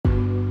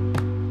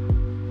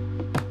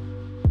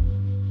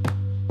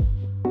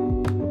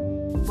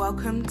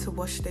Welcome to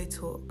Wash Day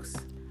Talks,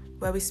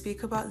 where we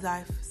speak about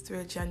life through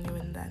a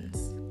genuine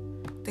lens.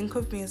 Think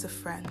of me as a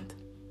friend,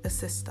 a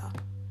sister,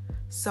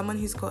 someone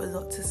who's got a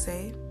lot to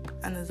say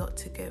and a lot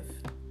to give.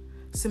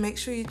 So make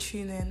sure you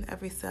tune in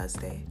every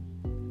Thursday.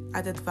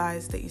 I'd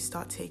advise that you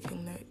start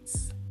taking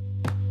notes.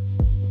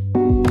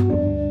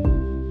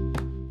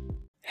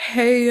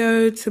 Hey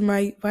yo to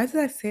my, why did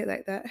I say it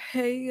like that?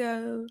 Hey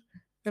yo,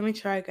 let me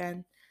try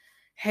again.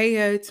 Hey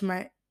yo to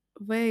my,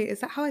 wait, is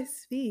that how I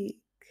speak?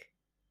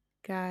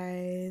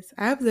 Guys,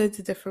 I have loads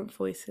of different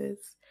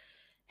voices.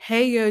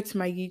 Hey yo to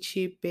my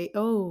YouTube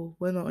oh,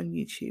 we're not on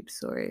YouTube,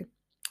 sorry.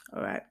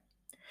 All right.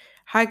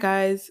 Hi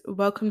guys,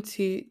 welcome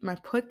to my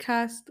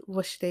podcast,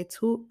 Wash Day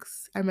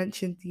Talks. I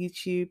mentioned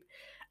YouTube.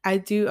 I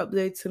do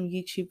upload some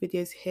YouTube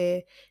videos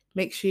here.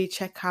 Make sure you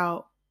check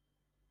out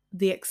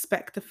The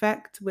Expect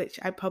Effect, which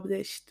I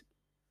published,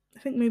 I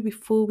think maybe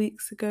 4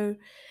 weeks ago.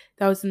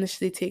 That was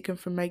initially taken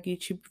from my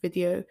YouTube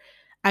video.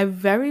 I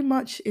very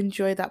much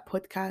enjoy that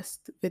podcast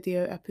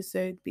video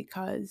episode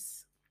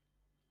because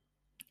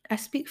I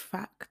speak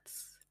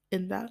facts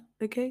in that,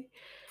 okay?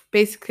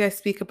 Basically, I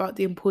speak about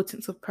the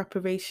importance of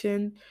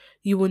preparation.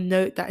 You will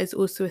note that is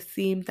also a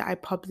theme that I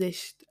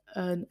published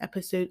an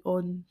episode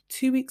on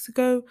 2 weeks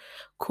ago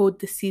called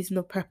The Season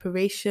of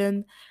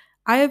Preparation.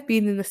 I have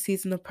been in a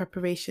season of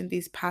preparation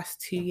these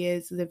past 2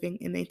 years, living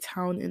in a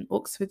town in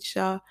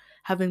Oxfordshire,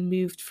 having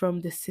moved from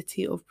the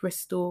city of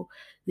Bristol,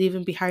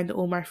 leaving behind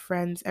all my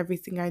friends,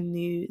 everything I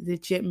knew,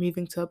 legit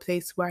moving to a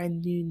place where I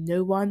knew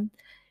no one.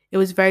 It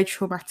was very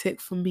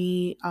traumatic for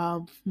me.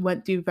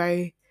 Went through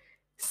very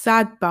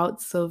sad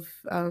bouts of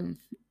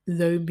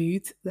low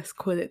mood, let's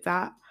call it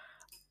that,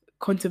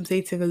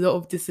 contemplating a lot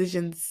of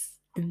decisions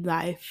in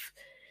life,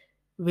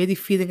 really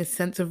feeling a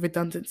sense of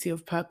redundancy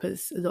of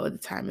purpose a lot of the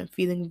time and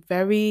feeling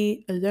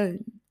very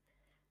alone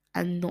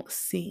and not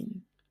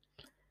seen.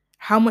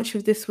 How much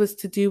of this was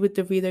to do with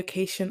the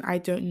relocation, I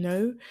don't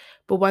know.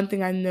 But one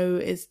thing I know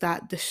is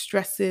that the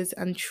stresses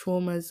and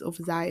traumas of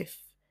life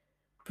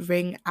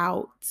bring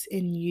out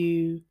in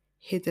you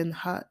hidden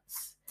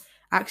hurts.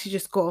 I actually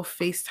just got off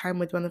FaceTime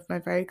with one of my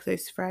very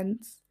close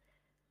friends.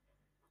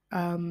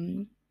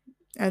 And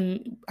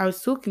I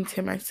was talking to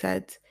him, I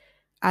said,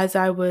 as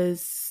I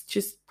was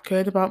just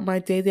going about my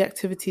daily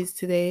activities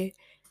today,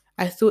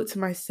 I thought to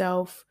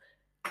myself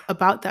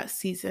about that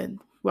season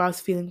where I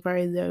was feeling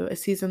very low, a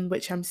season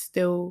which I'm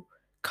still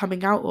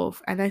coming out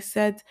of. And I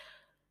said,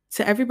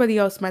 to everybody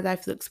else, my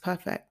life looks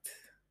perfect.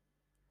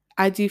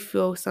 I do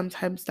feel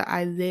sometimes that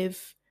I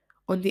live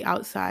on the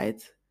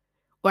outside,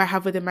 or I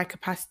have within my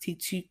capacity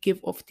to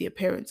give off the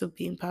appearance of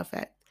being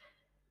perfect.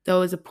 There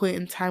was a point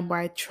in time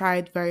where I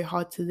tried very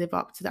hard to live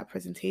up to that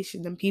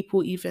presentation, and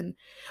people even,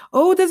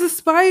 oh, there's a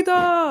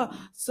spider.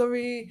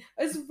 Sorry,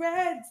 it's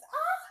red.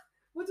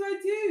 What do I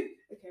do?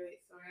 Okay, wait,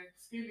 sorry, I'm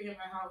screaming in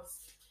my house.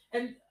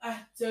 And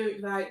I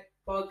don't like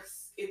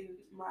bugs in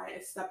my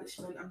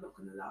establishment, I'm not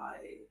gonna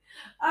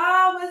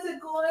lie. Where's it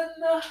going?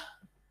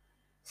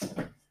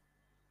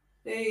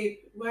 Babe,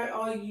 where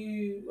are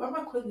you? Why am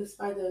I calling the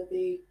spider,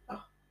 babe?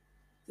 Oh,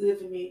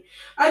 deliver me.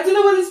 I don't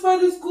know where the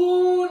spider's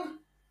gone.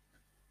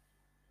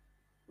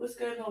 What's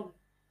going on?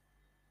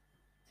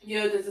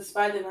 Yo, there's a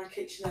spider in my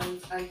kitchen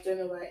and I don't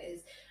know where it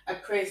is. I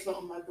pray it's not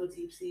on my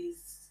body,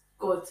 please.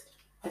 God,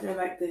 I don't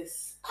like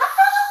this.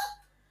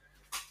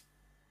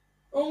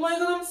 Oh my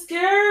god, I'm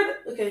scared.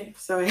 Okay,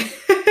 sorry.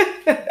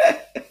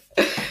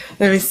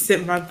 Let me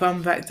sit my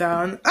bum back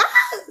down.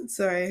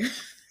 Sorry.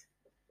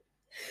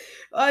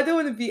 I don't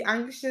want to be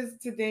anxious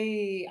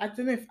today. I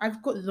don't know if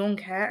I've got long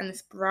hair and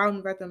it's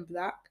brown, red, and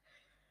black.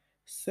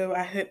 So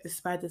I hope the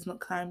spider's not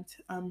climbed.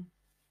 And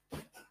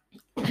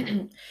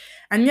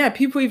yeah,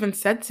 people even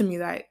said to me,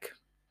 like,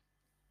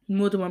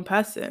 more than one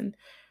person,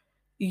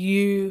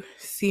 you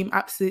seem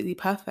absolutely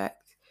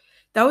perfect.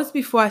 That was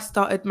before I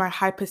started my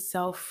hyper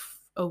self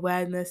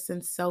awareness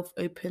and self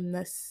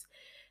openness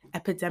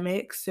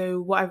epidemic.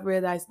 So what I've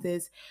realized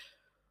is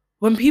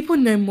when people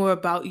know more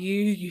about you,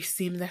 you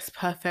seem less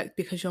perfect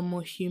because you're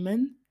more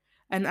human.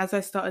 And as I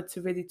started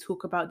to really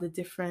talk about the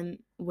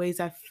different ways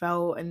I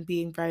felt and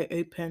being very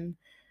open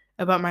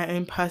about my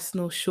own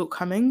personal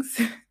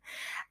shortcomings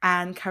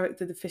and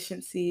character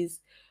deficiencies,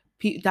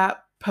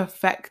 that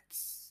perfect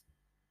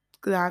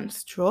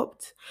glance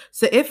dropped.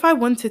 So if I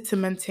wanted to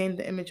maintain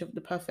the image of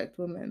the perfect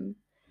woman,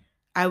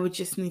 I would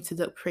just need to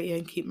look pretty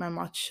and keep my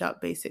mouth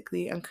shut,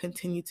 basically, and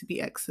continue to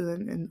be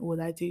excellent in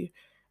all I do.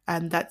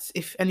 And that's,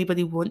 if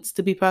anybody wants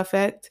to be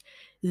perfect,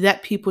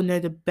 let people know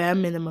the bare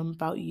minimum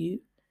about you.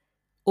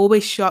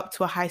 Always show up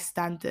to a high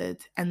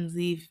standard and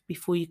leave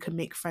before you can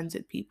make friends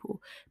with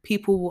people.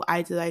 People will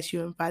idolize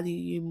you and value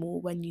you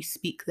more when you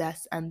speak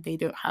less and they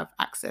don't have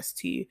access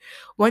to you.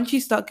 Once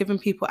you start giving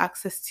people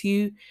access to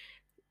you,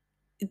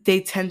 they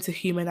tend to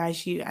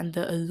humanize you and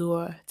the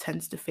allure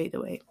tends to fade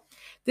away.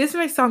 This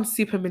may sound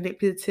super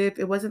manipulative.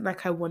 It wasn't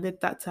like I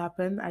wanted that to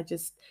happen. I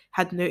just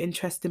had no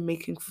interest in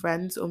making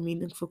friends or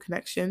meaningful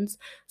connections.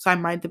 So I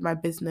minded my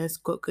business,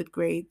 got good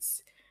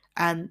grades,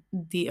 and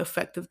the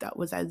effect of that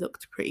was I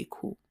looked pretty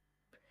cool.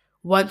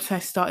 Once I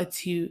started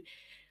to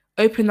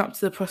open up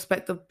to the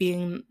prospect of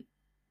being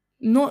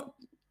not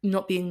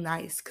not being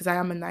nice, because I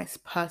am a nice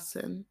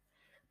person,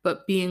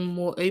 but being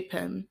more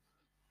open,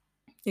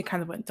 it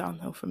kind of went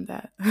downhill from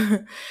there.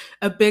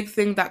 A big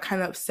thing that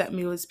kind of upset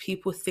me was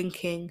people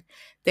thinking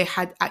they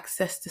had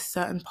access to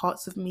certain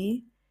parts of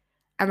me.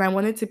 And I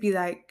wanted to be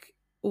like,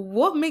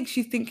 what makes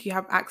you think you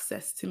have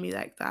access to me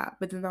like that?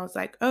 But then I was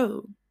like,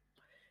 oh,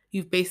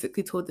 you've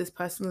basically told this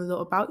person a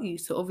lot about you.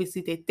 So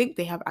obviously they think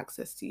they have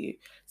access to you.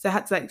 So I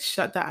had to like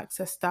shut that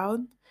access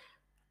down.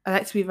 I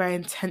like to be very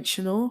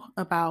intentional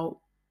about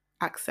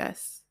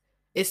access.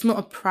 It's not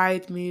a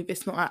pride move.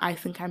 It's not a, I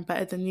think I'm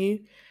better than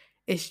you.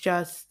 It's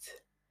just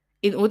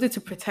in order to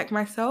protect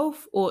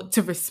myself, or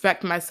to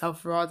respect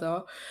myself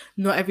rather,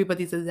 not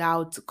everybody's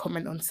allowed to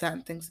comment on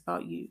certain things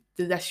about you.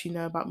 The less you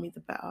know about me, the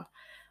better.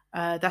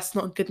 That's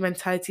not a good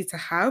mentality to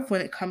have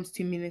when it comes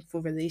to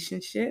meaningful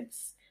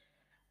relationships.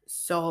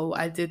 So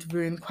I did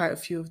ruin quite a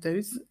few of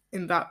those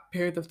in that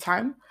period of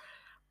time.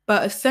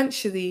 But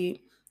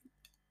essentially,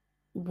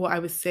 what I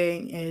was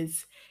saying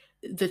is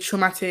the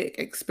traumatic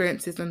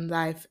experiences in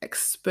life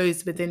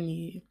expose within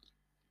you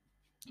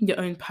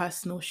your own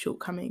personal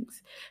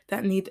shortcomings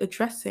that need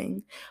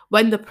addressing.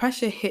 When the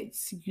pressure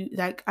hits you,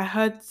 like I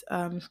heard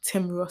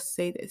Tim Ross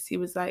say this, he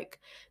was like,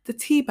 the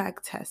teabag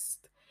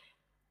test.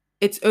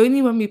 It's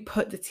only when we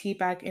put the tea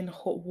bag in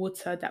hot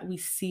water that we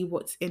see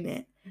what's in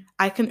it.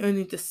 I can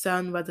only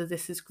discern whether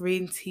this is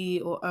green tea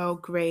or Earl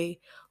Grey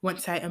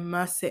once I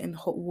immerse it in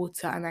hot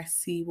water and I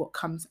see what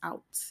comes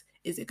out.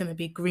 Is it going to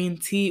be green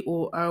tea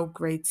or Earl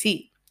Grey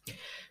tea?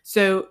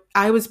 So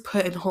I was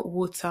put in hot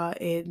water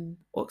in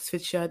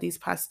Oxfordshire these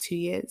past 2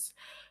 years.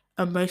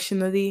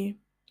 Emotionally,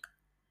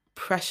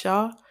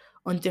 pressure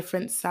on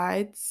different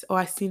sides. Oh,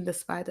 I seen the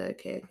spider.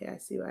 Okay, okay, I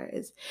see where it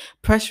is.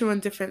 Pressure on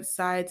different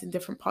sides in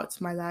different parts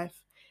of my life,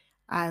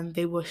 and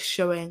they were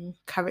showing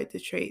character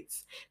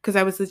traits, because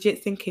I was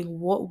legit thinking,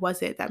 what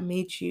was it that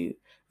made you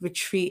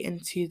retreat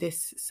into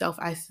this self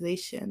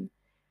isolation?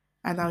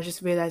 And I was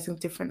just realizing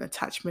different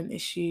attachment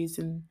issues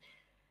and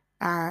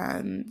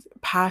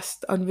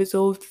past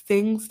unresolved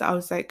things that I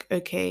was like,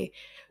 okay,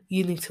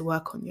 you need to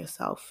work on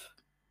yourself.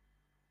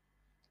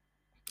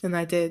 And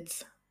I did,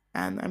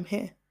 and I'm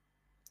here,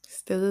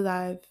 still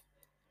alive,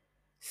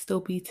 still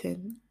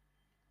beating,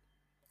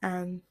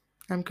 and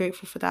I'm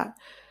grateful for that.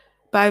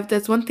 But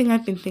there's one thing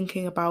I've been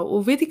thinking about,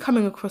 or really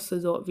coming across a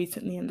lot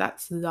recently, and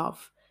that's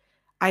love.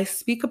 I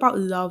speak about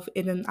love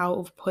in and out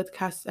of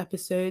podcast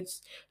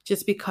episodes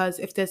just because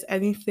if there's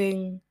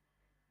anything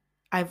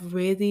I've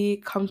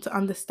really come to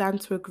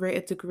understand to a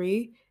greater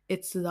degree,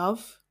 it's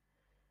love.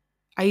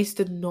 I used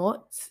to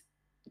not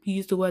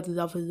use the word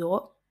love a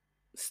lot,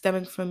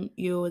 stemming from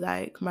you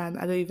like, man,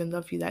 I don't even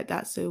love you like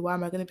that. So why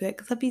am I going to be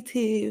like, love you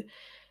too?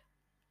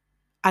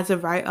 As a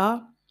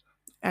writer,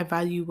 I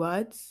value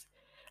words.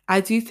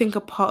 I do think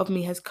a part of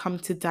me has come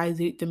to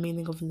dilute the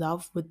meaning of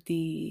love with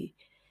the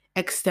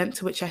extent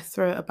to which I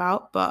throw it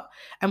about, but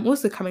I'm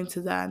also coming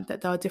to learn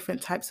that there are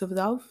different types of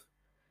love.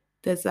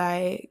 There's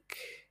like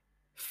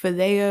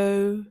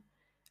phileo,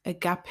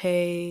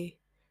 agape,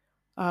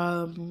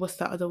 what's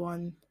that other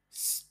one?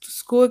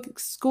 Scourge,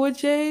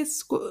 I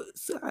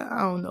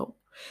don't know.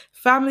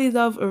 Family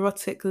love,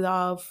 erotic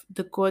love,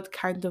 the God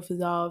kind of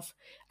love,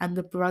 and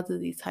the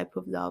brotherly type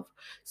of love.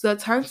 So at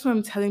times when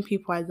I'm telling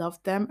people I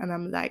love them, and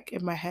I'm like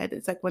in my head,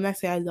 it's like when I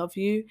say I love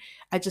you,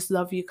 I just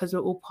love you because we're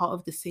all part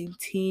of the same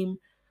team.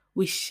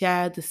 We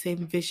share the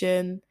same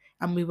vision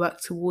and we work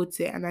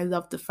towards it. And I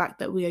love the fact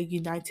that we are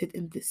united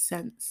in this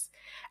sense.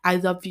 I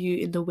love you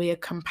in the way a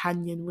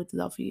companion would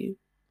love you.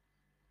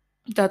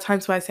 There are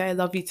times where I say I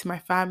love you to my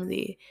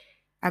family,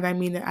 and I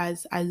mean it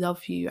as I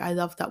love you. I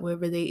love that we're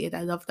related.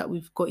 I love that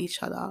we've got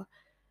each other.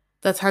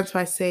 There are times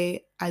where I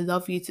say I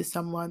love you to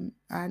someone,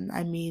 and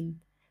I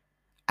mean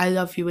I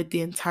love you with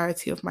the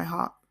entirety of my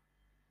heart.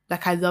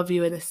 Like I love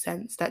you in a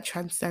sense that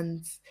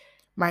transcends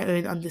my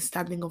own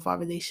understanding of our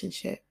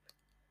relationship.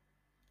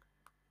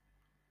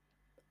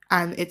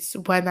 And it's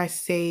when I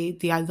say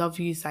the I love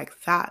yous like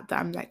that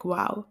I'm like,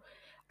 wow,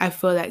 I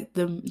feel like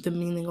the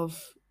meaning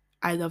of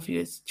I love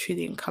you is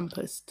truly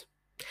encompassed.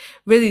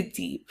 Really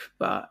deep,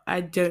 but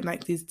I don't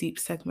like these deep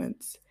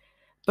segments.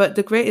 But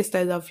the greatest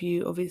I love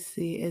you,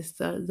 obviously, is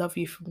the love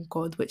you from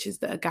God, which is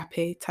the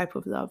agape type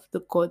of love,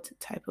 the God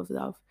type of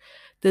love,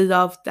 the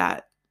love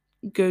that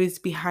goes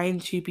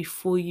behind you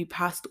before you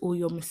past all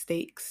your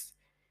mistakes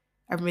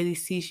and really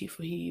sees you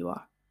for who you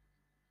are.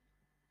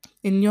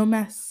 In your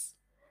mess,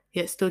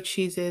 yet still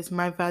chooses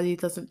my value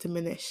doesn't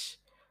diminish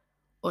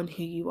on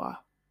who you are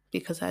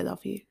because I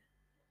love you.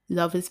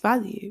 Love is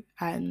value,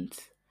 and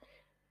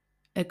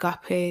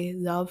agape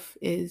love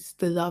is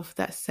the love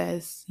that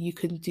says you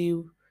can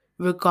do,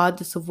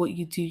 regardless of what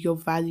you do, your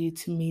value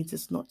to me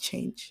does not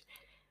change.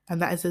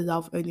 And that is a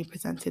love only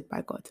presented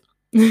by God.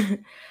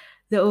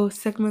 Little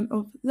segment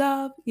of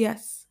love,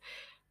 yes.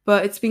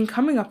 But it's been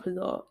coming up a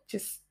lot,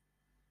 just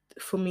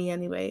for me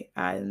anyway.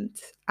 And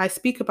I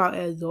speak about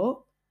it a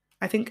lot.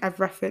 I think I've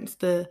referenced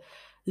the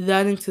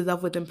learning to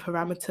love within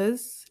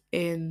parameters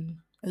in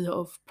a lot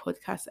of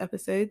podcast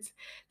episodes.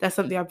 That's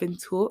something I've been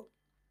taught.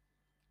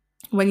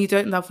 When you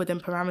don't love within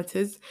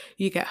parameters,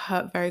 you get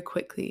hurt very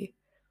quickly.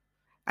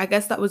 I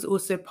guess that was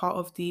also part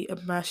of the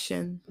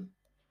immersion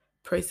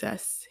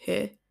process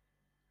here,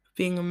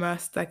 being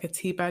immersed like a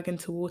tea bag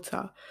into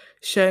water,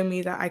 showing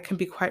me that I can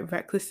be quite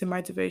reckless in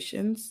my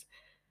devotions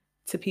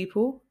to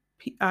people.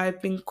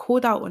 I've been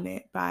called out on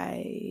it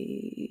by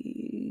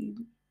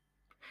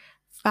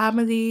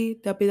family.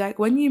 They'll be like,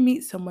 when you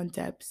meet someone,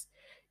 Debs,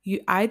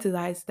 you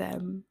idolize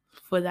them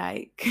for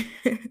like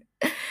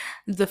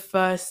the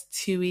first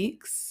 2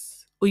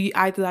 weeks, or you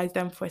idolize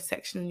them for a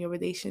section in your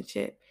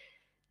relationship.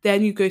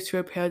 Then you go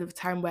through a period of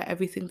time where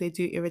everything they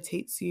do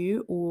irritates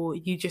you, or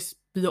you just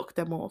block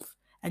them off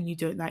and you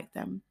don't like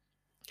them.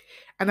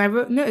 And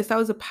noticed that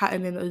was a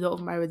pattern in a lot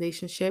of my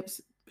relationships,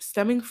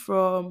 stemming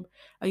from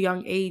a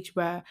young age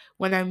where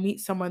when I meet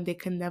someone, they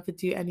can never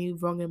do any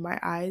wrong in my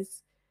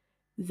eyes.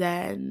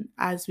 Then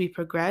as we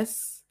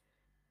progress,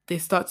 they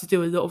start to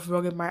do a lot of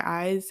wrong in my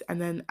eyes.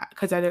 And then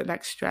because I don't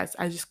like stress,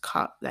 I just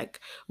cut. Like,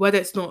 whether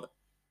it's not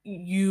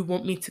you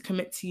want me to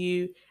commit to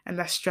you and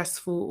that's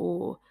stressful,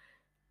 or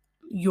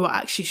you're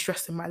actually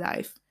stressing my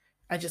life,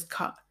 I just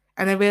cut.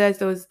 And I realized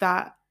there was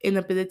that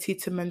inability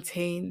to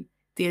maintain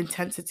the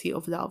intensity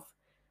of love.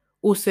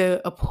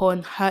 Also,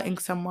 upon hurting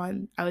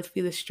someone, I would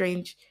feel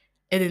an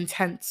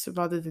intense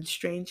rather than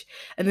strange,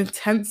 an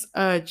intense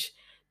urge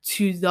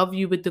to love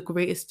you with the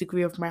greatest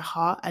degree of my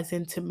heart, as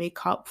in to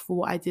make up for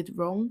what I did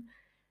wrong.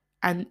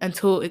 And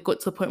until it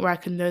got to a point where I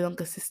could no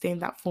longer sustain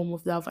that form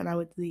of love and I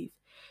would leave.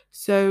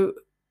 So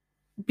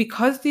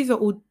because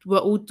were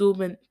all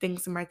dormant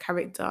things in my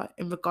character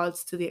in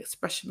regards to the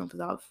expression of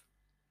love,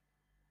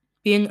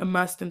 being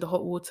immersed in the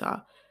hot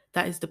water,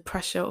 that is the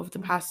pressure of the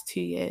past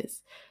 2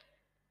 years,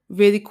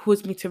 really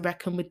caused me to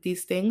reckon with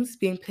these things,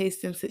 being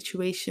placed in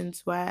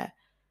situations where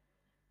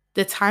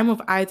the time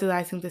of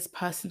idolizing this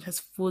person has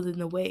fallen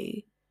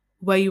away,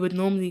 where you would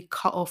normally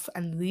cut off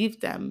and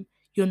leave them.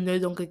 You're no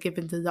longer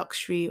given the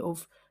luxury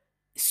of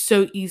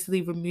so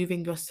easily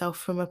removing yourself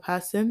from a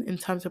person in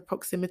terms of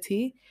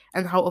proximity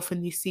and how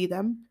often you see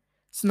them.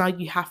 So now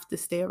you have to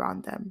stay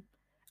around them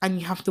and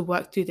you have to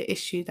work through the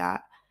issue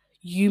that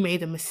you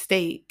made a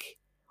mistake,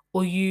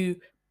 or you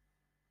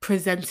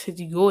presented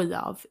your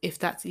love, if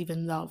that's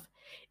even love,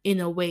 in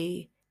a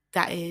way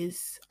that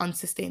is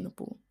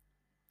unsustainable.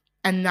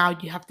 And now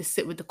you have to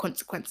sit with the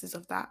consequences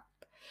of that.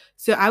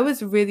 So I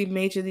was really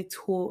majorly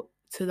taught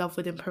to love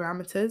within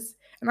parameters.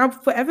 And I'll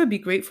forever be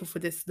grateful for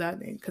this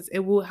learning because it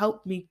will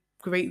help me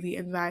greatly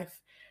in life.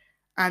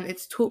 And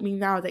it's taught me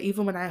now that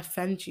even when I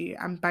offend you,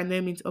 I'm by no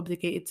means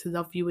obligated to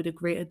love you with a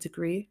greater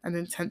degree and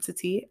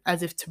intensity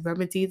as if to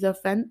remedy the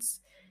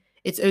offense.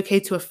 It's okay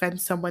to offend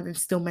someone and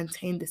still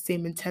maintain the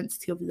same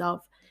intensity of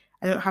love.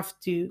 I don't have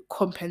to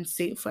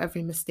compensate for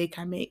every mistake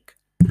I make.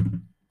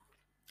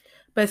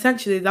 But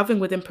essentially, loving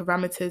within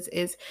parameters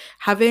is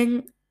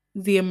having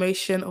the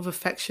emotion of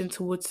affection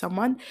towards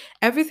someone.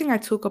 Everything I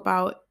talk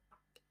about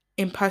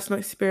in personal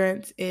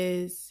experience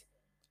is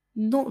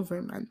not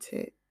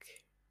romantic.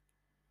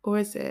 Or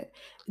is it?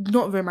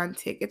 Not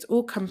romantic. It's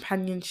all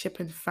companionship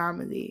and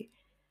family.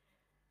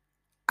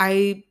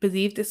 I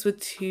believe this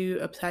would too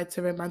apply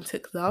to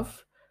romantic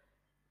love,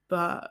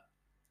 but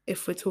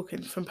if we're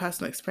talking from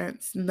personal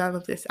experience, none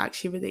of this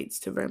actually relates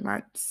to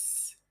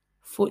romance,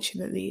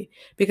 fortunately,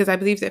 because I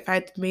believe that if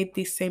I'd made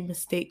these same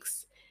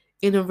mistakes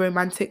in a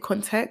romantic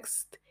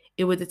context,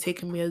 it would have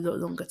taken me a lot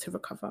longer to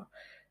recover.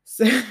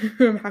 So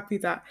I'm happy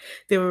that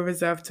they were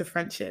reserved to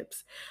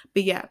friendships.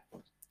 But yeah,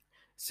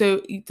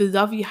 so the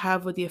love you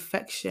have or the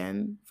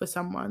affection for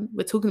someone,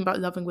 we're talking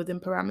about loving within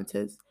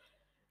parameters,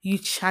 you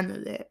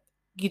channel it.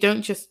 You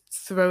don't just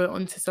throw it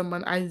onto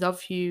someone. I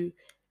love you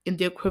in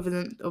the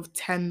equivalent of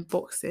 10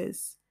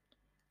 boxes.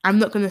 I'm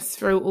not going to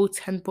throw all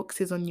 10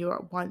 boxes on you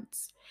at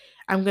once.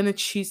 I'm going to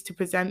choose to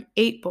present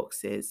 8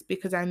 boxes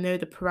because I know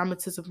the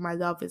parameters of my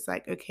love is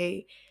like,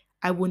 okay,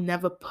 I will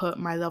never put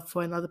my love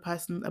for another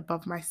person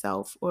above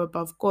myself or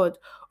above God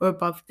or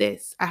above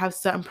this. I have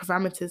certain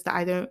parameters that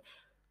I don't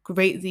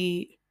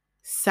greatly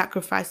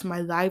sacrifice my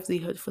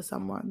livelihood for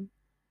someone.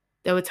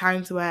 There were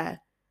times where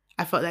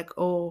I felt like,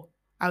 oh,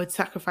 I would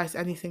sacrifice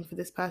anything for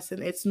this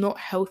person. It's not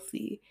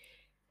healthy.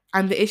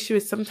 And the issue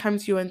is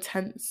sometimes your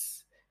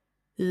intense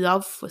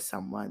love for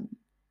someone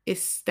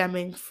is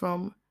stemming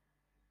from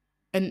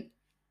an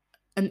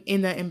an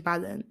inner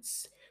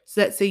imbalance.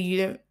 So let's say you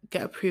don't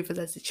get approval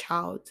as a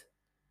child.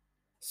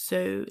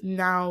 So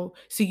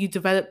you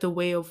develop the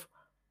way of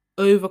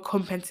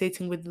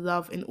overcompensating with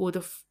love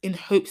in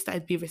hopes that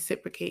it'd be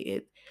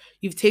reciprocated.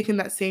 You've taken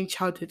that same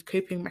childhood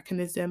coping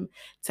mechanism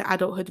to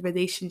adulthood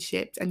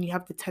relationships and you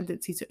have the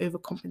tendency to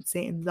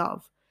overcompensate in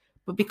love.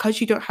 But because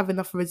you don't have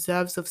enough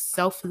reserves of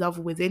self-love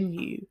within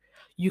you,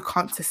 you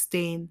can't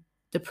sustain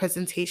the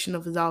presentation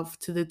of love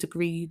to the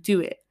degree you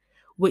do it,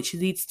 which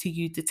leads to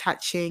you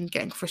detaching,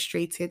 getting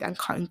frustrated, and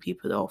cutting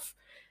people off.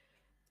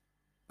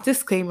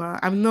 Disclaimer,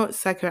 I'm not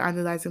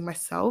psychoanalyzing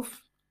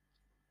myself.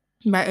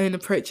 My own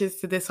approaches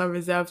to this are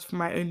reserved for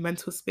my own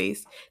mental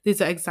space.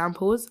 These are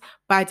examples,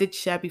 but I did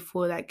share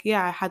before, like,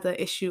 yeah, I had an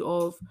issue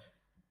of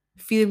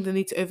feeling the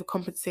need to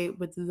overcompensate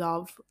with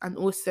love and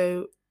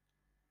also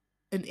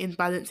an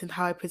imbalance in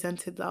how I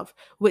presented love,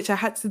 which I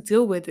had to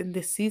deal with in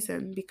this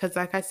season because,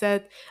 like I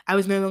said, I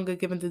was no longer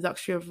given the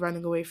luxury of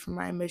running away from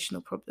my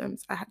emotional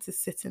problems. I had to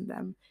sit in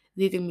them,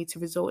 leading me to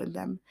result in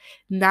them.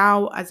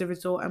 Now, as a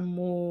result, I'm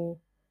more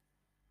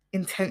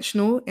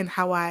intentional in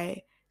how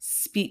I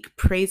speak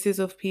praises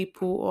of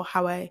people or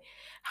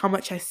how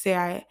much I say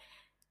I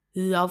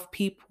love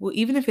people,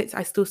 even if it's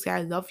I still say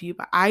I love you,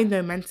 but I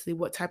know mentally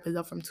what type of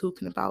love I'm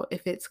talking about.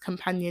 If it's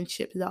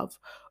companionship love,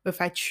 or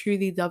if I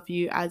truly love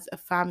you as a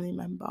family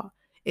member,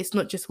 it's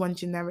not just one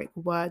generic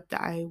word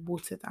that I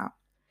water down.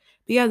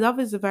 But yeah, love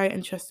is a very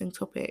interesting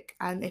topic.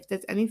 And if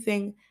there's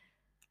anything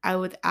I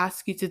would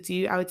ask you to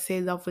do, I would say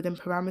love within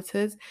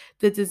parameters.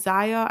 The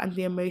desire and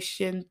the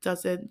emotion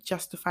doesn't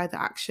justify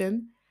the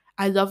action.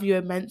 I love you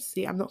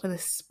immensely. I'm not going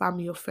to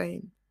spam your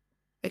phone.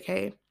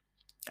 Okay.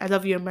 I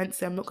love you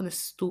immensely. I'm not going to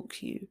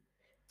stalk you.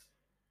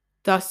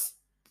 Thus,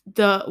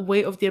 the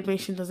weight of the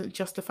emotion doesn't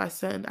justify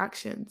certain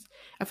actions.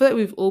 I feel like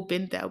we've all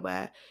been there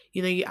where,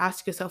 you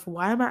ask yourself,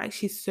 why am I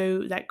actually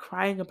so like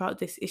crying about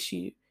this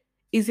issue?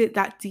 Is it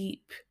that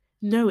deep?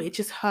 No, it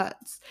just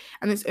hurts.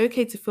 And it's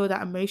okay to feel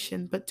that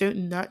emotion, but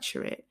don't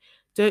nurture it.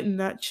 Don't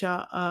nurture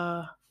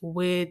a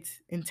weird,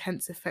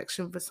 intense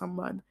affection for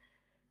someone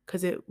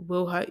because it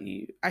will hurt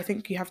you. I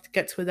think you have to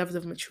get to a level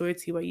of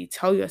maturity where you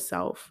tell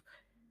yourself,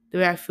 the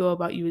way I feel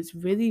about you is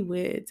really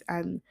weird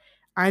and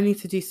I need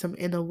to do some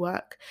inner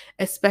work,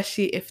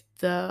 especially if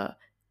the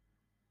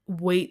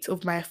weight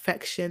of my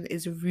affection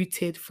is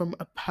rooted from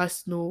a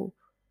personal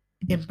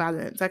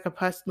imbalance, like a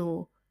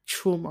personal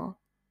trauma,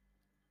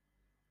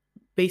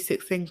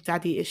 basic thing,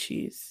 daddy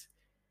issues.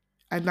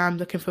 And now I'm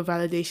looking for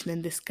validation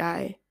in this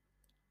guy,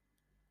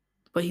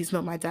 but he's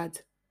not my dad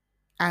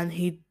and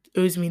he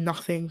owes me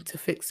nothing to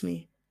fix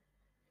me.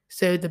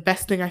 So the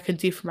best thing I can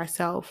do for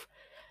myself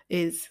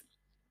is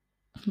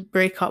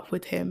break up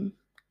with him,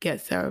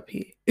 get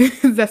therapy.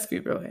 Let's be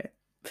real here.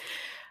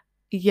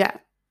 Yeah.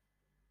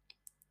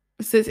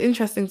 So it's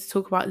interesting to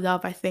talk about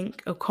love. I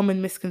think a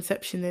common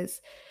misconception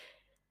is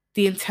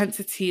the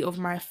intensity of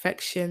my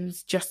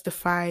affections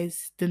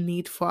justifies the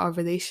need for our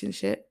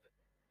relationship.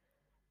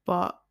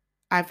 But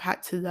I've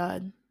had to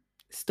learn,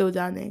 still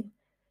learning,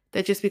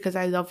 that just because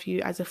I love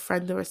you as a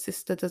friend or a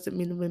sister doesn't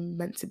mean we're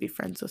meant to be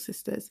friends or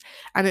sisters.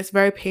 And it's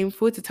very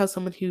painful to tell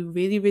someone who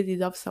really, really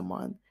loves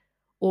someone,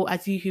 or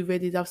as you who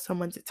really love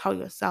someone, to tell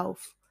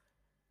yourself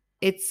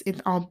it's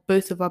in our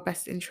both of our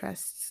best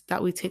interests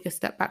that we take a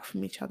step back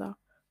from each other.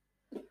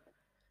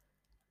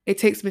 It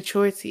takes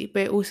maturity,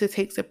 but it also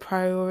takes a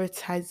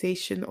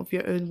prioritization of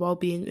your own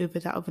well-being over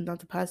that of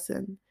another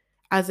person.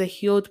 As a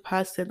healed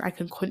person, I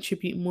can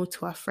contribute more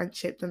to our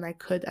friendship than I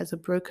could as a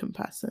broken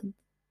person.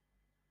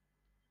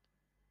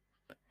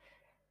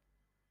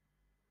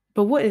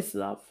 But what is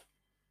love?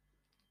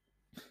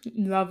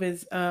 Love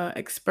is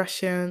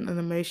expression and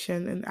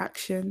emotion and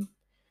action.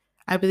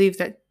 I believe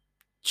that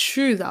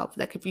true love,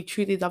 like if you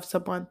truly love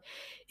someone,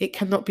 it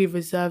cannot be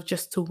reserved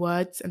just to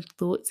words and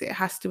thoughts. It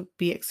has to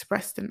be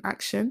expressed in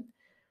action.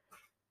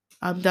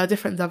 There are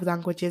different love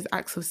languages: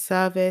 acts of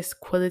service,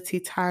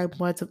 quality time,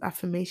 words of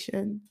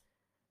affirmation.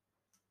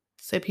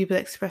 So people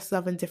express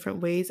love in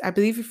different ways. I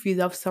believe if you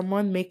love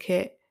someone, make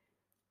it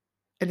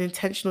an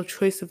intentional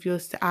choice of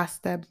yours to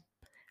ask them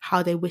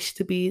how they wish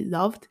to be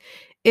loved.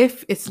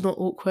 If it's not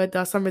awkward,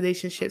 there are some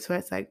relationships where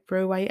it's like,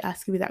 bro, why are you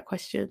asking me that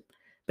question?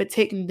 But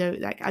take note,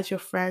 like as your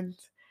friend,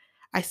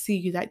 I see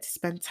you like to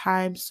spend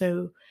time.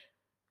 So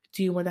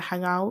do you want to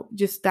hang out?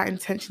 Just that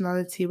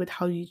intentionality with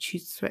how you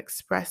choose to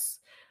express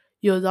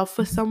your love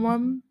for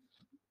someone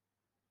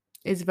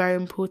is very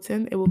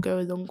important. It will go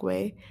a long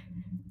way.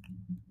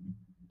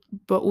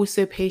 But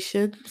also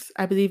patience.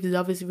 I believe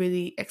love is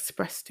really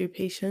expressed through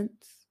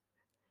patience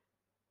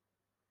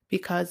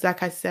because,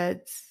 like I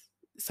said,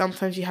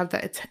 sometimes you have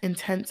that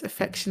intense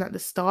affection at the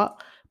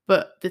start,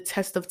 but the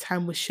test of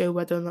time will show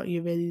whether or not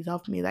you really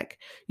love me. Like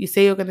you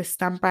say you're going to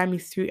stand by me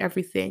through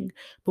everything,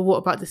 but what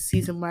about the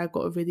season where I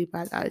got a really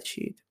bad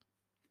attitude?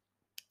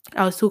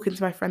 I was talking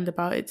to my friend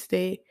about it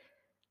today,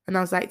 and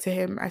I was like to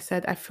him, I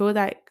said, I feel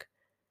like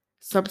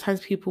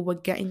sometimes people were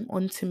getting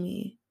onto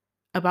me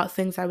about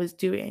things I was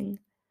doing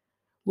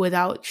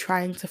without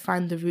trying to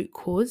find the root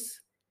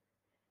cause.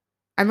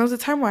 And there was a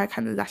time where I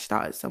kind of lashed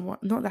out at someone,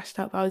 not lashed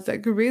out, but I was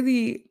like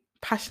really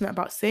passionate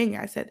about saying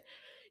it. I said,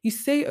 you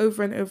say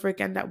over and over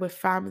again that we're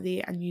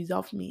family and you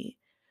love me,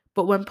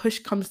 but when push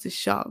comes to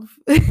shove,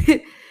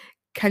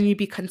 can you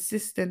be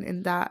consistent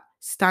in that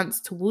stance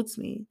towards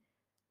me?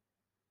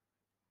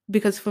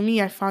 Because for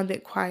me, I found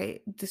it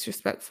quite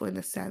disrespectful in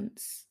a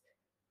sense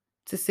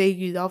to say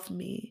you love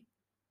me,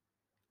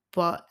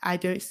 but I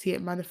don't see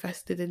it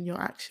manifested in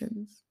your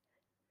actions.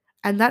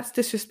 And that's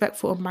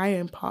disrespectful on my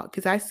own part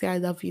because I say I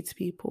love you to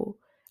people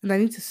and I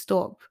need to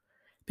stop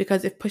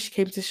because if push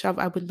came to shove,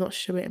 I would not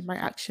show it in my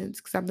actions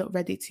because I'm not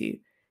ready to.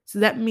 So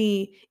let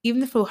me,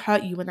 even if it'll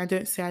hurt you when I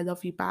don't say I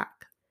love you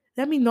back,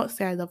 let me not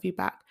say I love you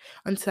back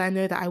until I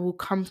know that I will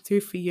come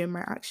through for you in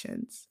my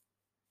actions.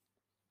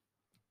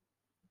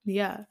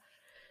 Yeah.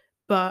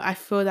 But I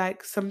feel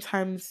like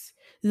sometimes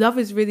love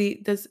is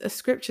really, there's a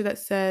scripture that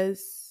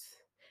says,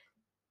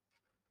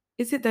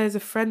 is it there's a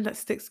friend that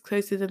sticks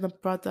closer than a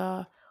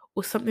brother,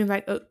 or something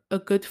like a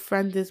good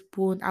friend is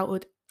born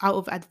out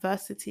of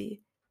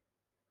adversity.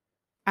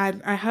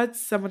 And I heard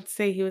someone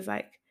say, he was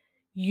like,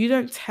 you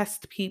don't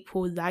test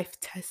people, life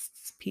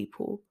tests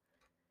people.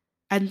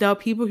 And there are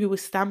people who will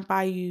stand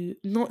by you,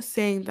 not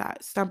saying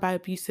that stand by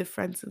abusive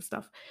friends and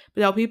stuff,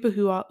 but there are people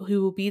who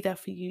will be there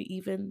for you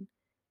even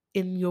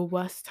in your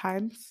worst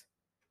times.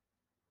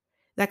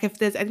 Like, if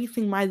there's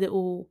anything my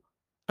little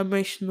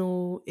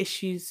emotional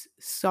issues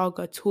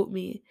saga taught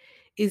me,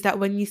 is that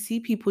when you see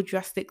people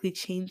drastically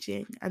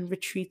changing and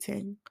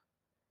retreating,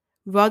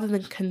 rather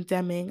than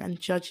condemning and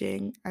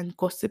judging and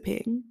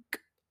gossiping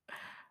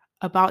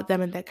about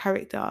them and their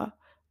character,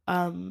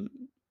 um,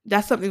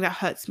 that's something that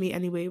hurts me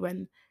anyway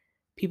when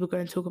people go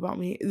and talk about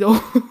me.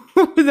 No,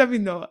 let me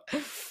not.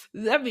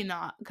 Let me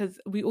not,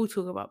 because we all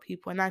talk about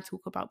people and I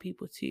talk about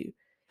people too.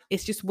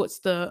 It's just what's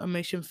the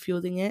emotion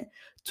fueling it.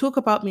 Talk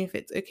about me if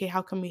it's okay.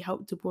 How can we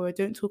help Deborah?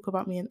 Don't talk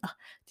about me and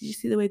did you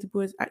see the way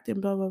Deborah's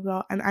acting? Blah blah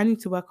blah. And I need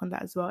to work on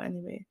that as well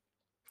anyway.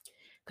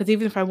 Because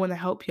even if I want to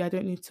help you, I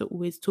don't need to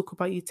always talk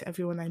about you to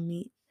everyone I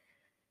meet.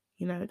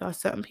 You know, there are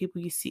certain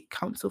people you seek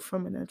counsel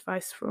from and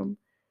advice from.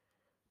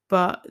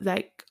 But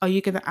like, are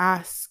you gonna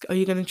ask? Are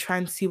you gonna try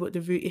and see what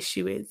the root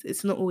issue is?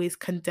 It's not always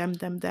condemn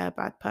them, they're a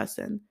bad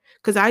person.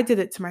 Because I did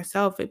it to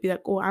myself. It'd be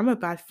like, oh, I'm a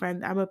bad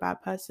friend, I'm a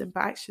bad person.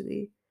 But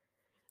actually,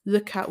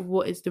 look at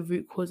what is the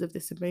root cause of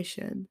this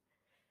emotion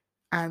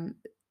and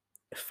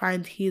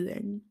find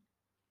healing.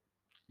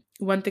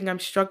 One thing I'm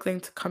struggling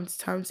to come to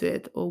terms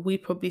with, or we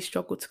probably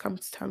struggle to come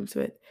to terms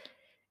with,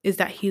 is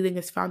that healing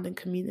is found in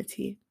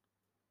community.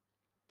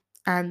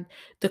 And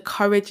the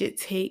courage it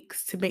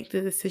takes to make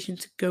the decision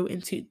to go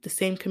into the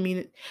same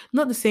community,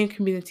 not the same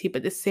community,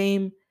 but the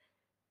same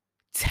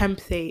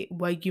template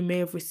where you may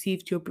have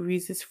received your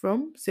bruises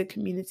from, so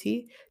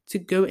community, to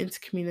go into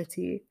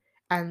community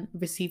and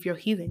receive your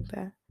healing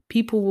there.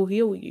 People will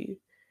heal you.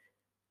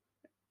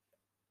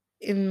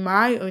 In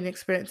my own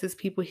experiences,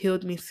 people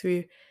healed me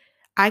through,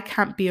 I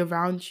can't be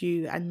around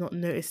you and not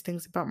notice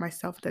things about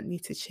myself that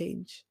need to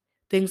change.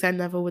 Things I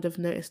never would have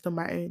noticed on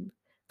my own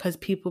because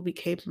people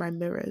became my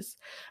mirrors.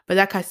 But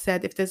like I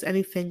said, if there's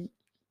anything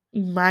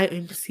my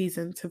own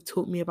seasons have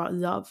taught me about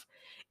love,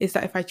 is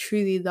that if I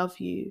truly love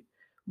you,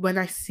 when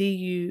I see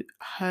you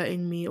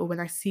hurting me or when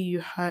I see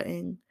you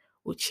hurting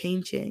or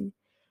changing,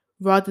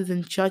 rather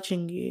than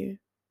judging you,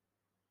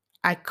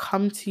 I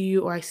come to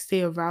you or I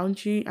stay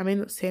around you. I may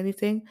not say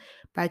anything,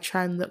 but I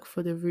try and look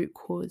for the root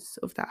cause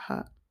of that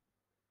hurt.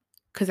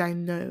 Because I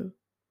know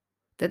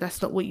that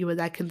that's not what you were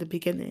like in the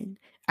beginning.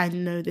 I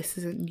know this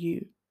isn't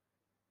you.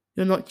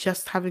 You're not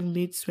just having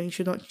mood swings.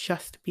 You're not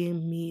just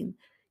being mean.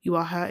 You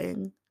are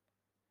hurting.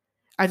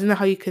 I don't know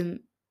how you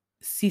can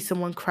see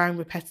someone crying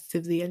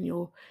repetitively and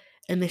your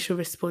initial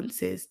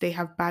response is they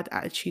have bad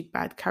attitude,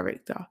 bad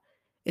character.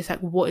 It's like,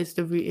 what is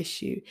the root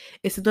issue?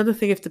 It's another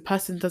thing if the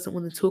person doesn't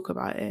want to talk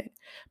about it.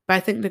 But I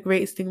think the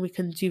greatest thing we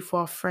can do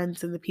for our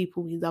friends and the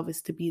people we love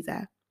is to be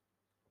there.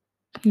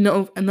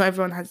 Not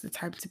everyone has the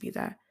time to be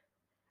there.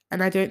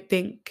 And I don't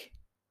think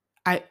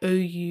I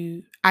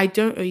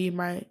don't owe you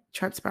my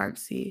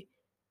transparency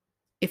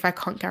if I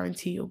can't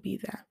guarantee you'll be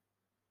there.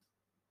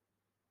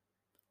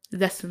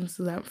 Lessons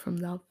learned from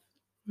love,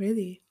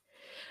 really.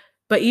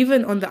 But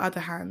even on the other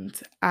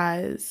hand,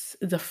 as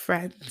the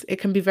friend, it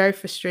can be very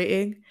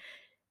frustrating,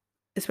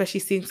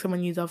 especially seeing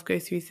someone you love go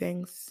through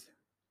things.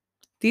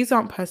 These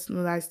aren't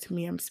personalized to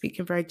me. I'm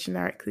speaking very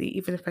generically,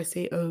 even if I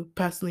say, oh,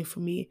 personally for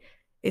me,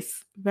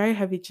 it's very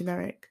heavy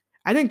generic.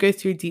 I didn't go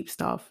through deep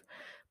stuff,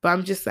 but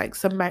I'm just like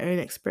some of my own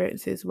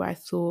experiences where I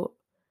thought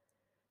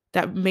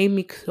that made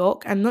me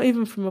clock, and not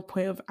even from a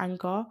point of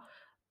anger,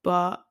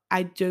 but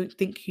I don't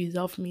think you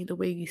love me the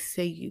way you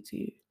say you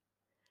do.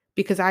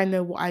 Because I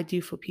know what I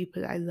do for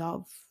people that I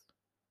love.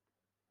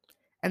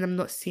 And I'm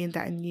not seeing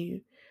that in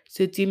you.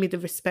 So do me the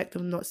respect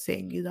of not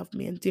saying you love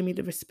me, and do me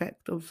the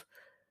respect of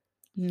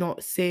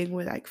not saying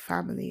we're like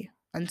family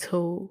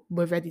until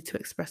we're ready to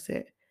express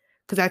it.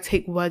 Because I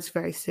take words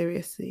very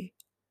seriously.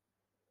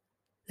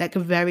 Like,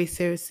 very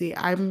seriously.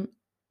 I'm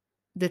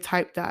the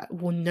type that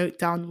will note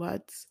down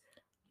words.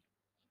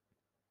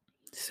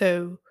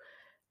 So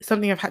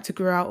something I've had to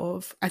grow out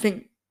of. I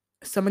think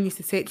someone used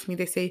to say it to me.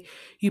 They say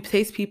you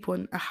place people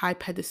on a high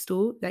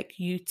pedestal, like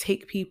you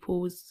take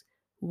people's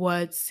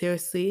words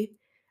seriously,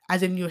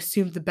 as in you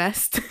assume the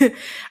best.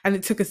 And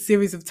it took a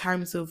series of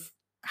times of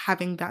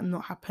having that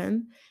not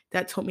happen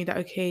that taught me that,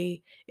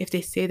 okay, if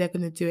they say they're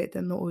going to do it,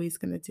 they're not always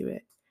going to do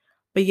it.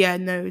 But yeah,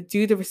 no,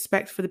 do the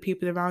respect for the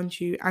people around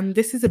you. And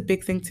this is a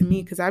big thing to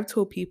me because I've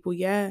told people,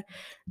 yeah,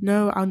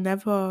 no, I'll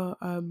never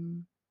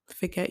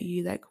forget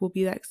you. Like, we'll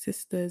be like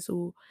sisters,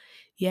 or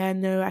yeah,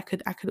 no, I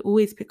could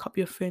always pick up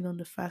your phone on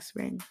the first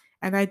ring.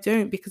 And I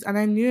don't, because, and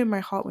I knew in my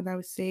heart when I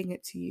was saying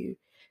it to you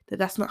that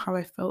that's not how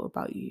I felt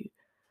about you.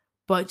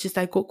 But just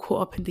I got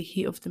caught up in the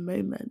heat of the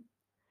moment.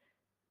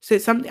 So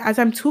it's something, as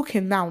I'm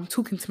talking now, I'm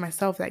talking to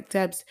myself like,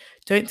 Debs,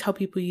 don't tell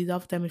people you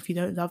love them if you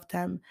don't love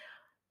them,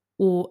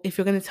 Or if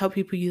you're going to tell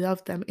people you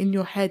love them, in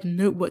your head,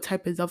 note what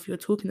type of love you're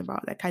talking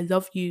about. Like, I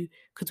love you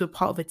because we're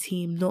part of a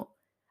team, not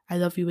I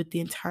love you with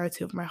the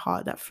entirety of my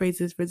heart. That phrase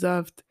is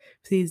reserved.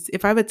 Please,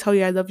 if I ever tell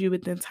you I love you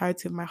with the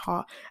entirety of my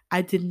heart,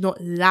 I did not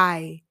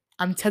lie.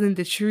 I'm telling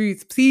the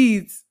truth.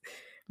 Please,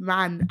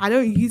 man, I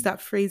don't use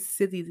that phrase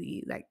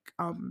sillily. Like,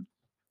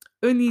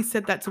 only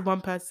said that to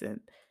one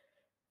person.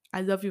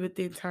 I love you with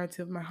the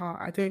entirety of my heart.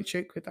 I don't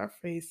joke with that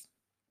phrase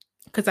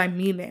because I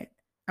mean it.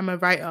 I'm a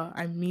writer.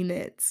 I mean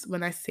it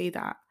when I say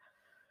that.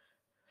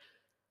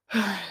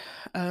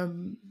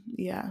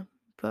 Yeah,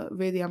 but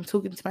really, I'm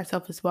talking to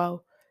myself as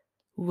well.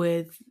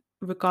 With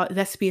regard,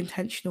 let's be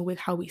intentional with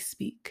how we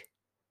speak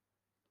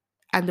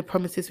and the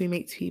promises we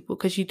make to people,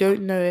 because you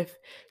don't know if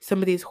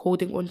somebody is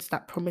holding on to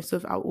that promise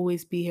of I'll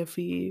always be here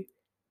for you,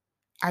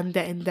 and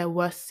they're in their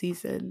worst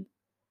season.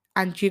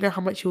 And do you know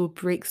how much it will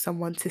break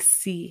someone to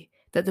see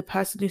that the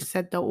person who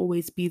said they'll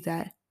always be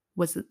there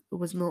was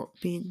not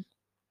being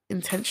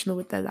intentional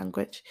with their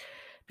language?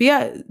 But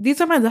yeah, these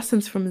are my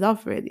lessons from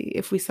love, really,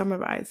 if we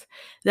summarize.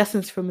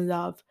 Lessons from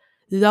love.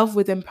 Love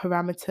within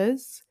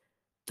parameters.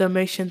 The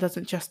emotion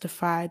doesn't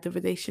justify the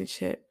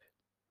relationship.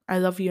 I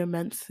love you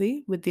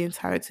immensely with the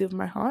entirety of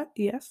my heart,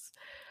 yes.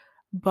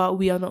 But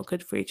we are not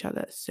good for each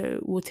other. So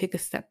we'll take a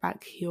step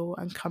back, heal,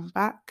 and come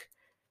back.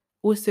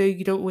 Also,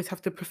 you don't always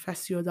have to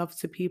profess your love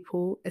to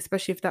people,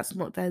 especially if that's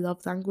not their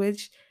love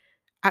language.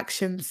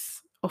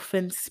 Actions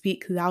often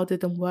speak louder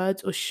than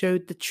words or show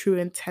the true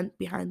intent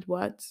behind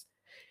words.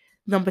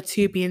 Number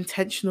two, be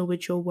intentional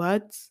with your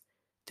words.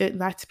 Don't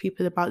lie to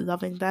people about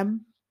loving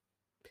them.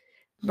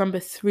 Number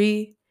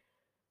three,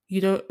 you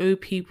don't owe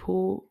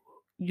people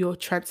your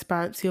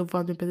transparency or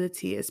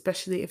vulnerability,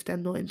 especially if they're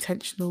not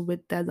intentional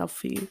with their love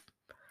for you.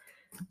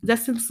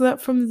 Lessons learned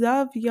from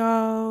love,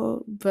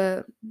 y'all.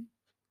 But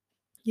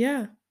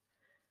yeah,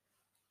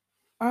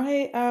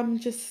 I am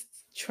just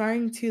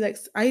trying to, like,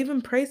 I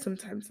even pray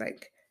sometimes,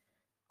 like,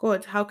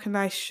 God, how can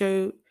I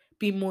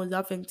be more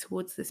loving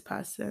towards this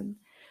person?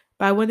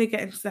 But I want to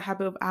get into the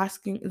habit of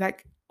asking,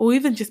 like, or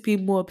even just be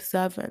more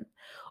observant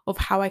of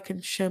how I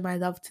can show my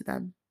love to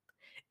them.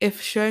 If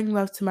showing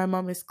love to my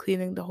mom is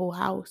cleaning the whole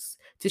house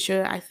to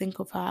show that I think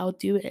of her, I'll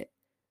do it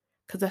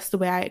because that's the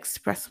way I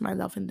express my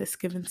love in this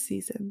given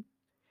season.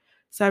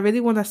 So I really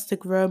want us to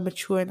grow and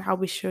mature in how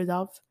we show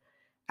love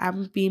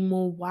and be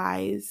more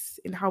wise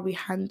in how we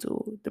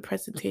handle the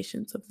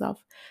presentations of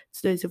love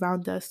to those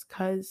around us,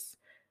 because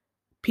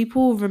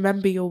people will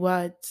remember your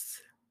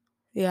words.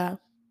 Yeah.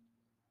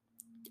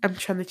 I'm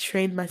trying to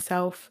train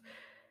myself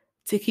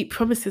to keep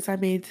promises I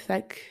made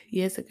like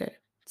years ago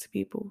to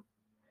people.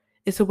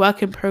 It's a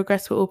work in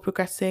progress. We're all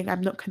progressing.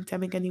 I'm not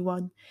condemning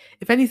anyone.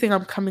 If anything,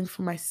 I'm coming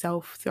for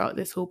myself throughout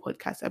this whole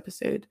podcast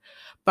episode.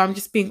 But I'm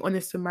just being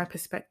honest with my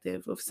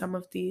perspective of some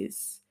of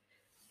these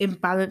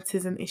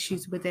imbalances and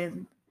issues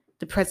within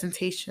the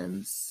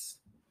presentations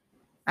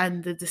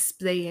and the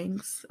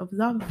displayings of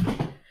love.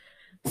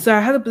 So I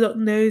had a blocked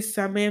nose,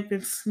 so I may have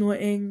been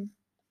snorting.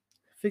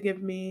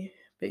 Forgive me.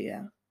 But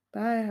yeah,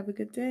 bye. Have a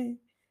good day.